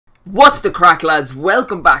What's the crack, lads?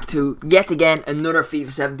 Welcome back to yet again another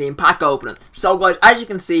FIFA 17 pack opening. So guys, as you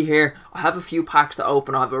can see here, I have a few packs to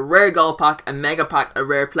open. I have a rare gold pack, a mega pack, a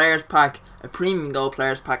rare players pack, a premium gold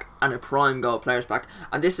players pack, and a prime gold players pack.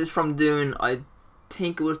 And this is from doing, I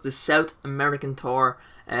think it was the South American Tour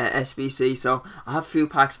SBC. So I have a few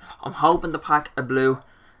packs. I'm hoping to pack a blue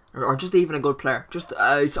or just even a good player. Just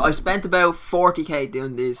I spent about 40k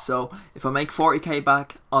doing this, so if I make 40k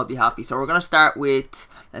back, I'll be happy. So we're gonna start with,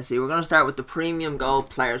 let's see, we're gonna start with the premium gold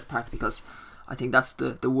players pack because I think that's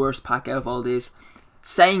the worst pack out of all these.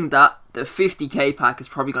 Saying that, the 50k pack is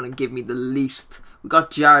probably gonna give me the least. We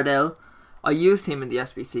got Jardel. I used him in the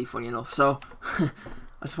SBC, funny enough. So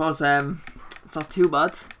I suppose it's not too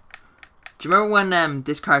bad. Do you remember when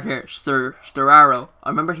this card here, Sturaro, I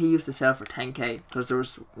remember he used to sell for 10k because there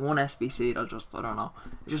was one SBC that I don't know,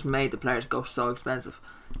 it just made the players go so expensive.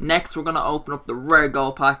 Next we're going to open up the rare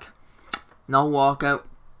gold pack. No walkout.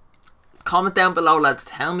 Comment down below, lads,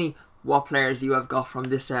 tell me what players you have got from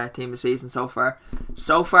this team of season so far.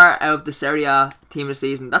 So far out of the Serie A team of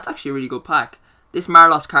season, that's actually a really good pack. This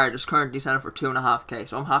Marlos card is currently selling for 2.5k,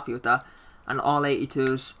 so I'm happy with that. And all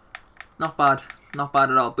 82s, not bad. Not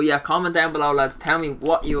bad at all. But yeah, comment down below, lads. Tell me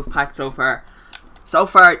what you have packed so far. So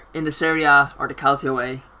far in the Serie A or the Calcio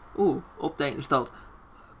A. Ooh, update installed.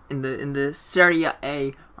 In the Serie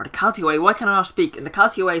A or the Calcio A. Why can I not speak? In the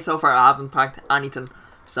Calcio A so far I haven't packed anything.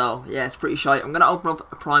 So yeah, it's pretty shy. I'm gonna open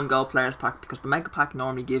up a prime gold players pack because the mega pack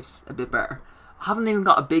normally gives a bit better. I haven't even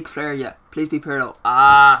got a big flare yet. Please be Pirlo.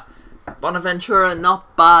 Bonaventura,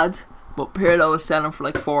 not bad. But Pirlo is selling for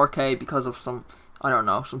like 4k because of some, I don't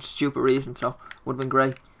know, some stupid reason. So would have been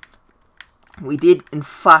great. We did in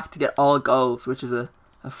fact get all goals, which is a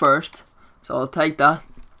first, so I'll take that.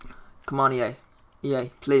 Come on, EA,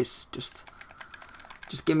 please just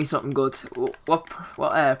give me something good. What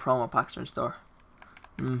promo packs are in store?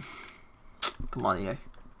 Come on, EA,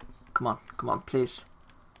 come on, please.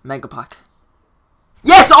 Mega pack.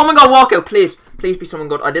 Yes! Oh my god, walkout, please be someone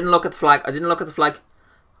good. I didn't look at the flag.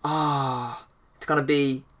 Ah, it's gonna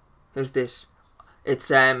be, who's this?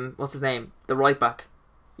 It's what's his name? The right back.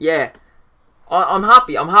 Yeah. I'm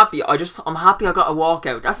happy. I'm happy I got a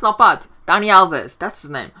walkout. That's not bad. Danny Alves, that's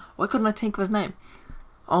his name. Why couldn't I think of his name?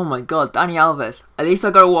 Oh my god, Danny Alves. At least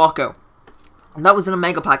I got a walkout. And that was in a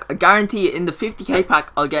mega pack. I guarantee you in the 50k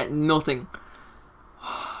pack I'll get nothing.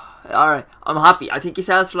 Alright, I'm happy. I think he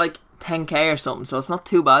sells for like 10k or something, so it's not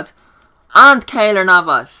too bad. And Keylor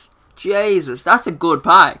Navas. Jesus, that's a good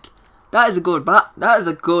pack. That is a good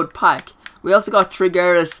pack. We also got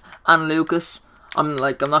Trigueros and Lucas. I'm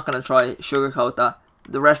not going to try sugarcoat that.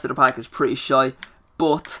 The rest of the pack is pretty shy.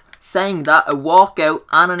 But, saying that, a walkout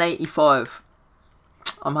and an 85.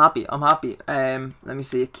 I'm happy. Let me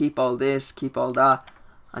see. Keep all this, keep all that.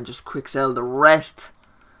 And just quick sell the rest.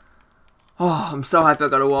 Oh, I'm so happy I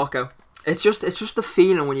got a walkout. It's just the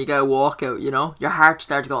feeling when you get a walkout, you know? Your heart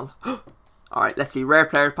starts going. Alright, let's see. Rare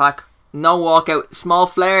player pack. No walkout. Small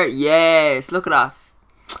flare. Yes, look at that.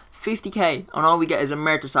 50k, and all we get is a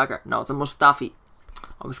Mertesacker. No, it's a Mustafi.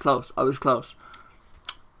 I was close. Oh,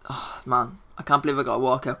 man. I can't believe I got a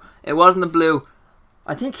walkout. It wasn't a blue.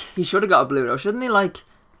 I think he should have got a blue, though. Shouldn't he? Like,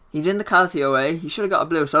 he's in the Calcio A. He should have got a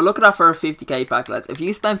blue. So look at that for a 50k pack, lads. If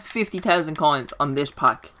you spend 50,000 coins on this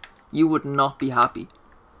pack, you would not be happy.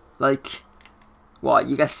 Like, what?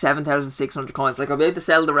 You get 7,600 coins. Like, I'll be able to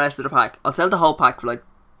sell the rest of the pack. I'll sell the whole pack for, like,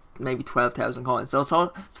 maybe 12,000 coins. So it's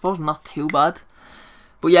all, I suppose, not too bad.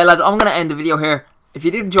 But yeah, lads, I'm going to end the video here. If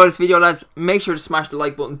you did enjoy this video, lads, make sure to smash the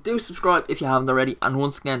like button. Do subscribe if you haven't already. And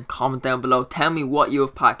once again, comment down below. Tell me what you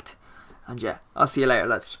have packed. And yeah, I'll see you later,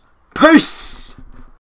 lads. Peace!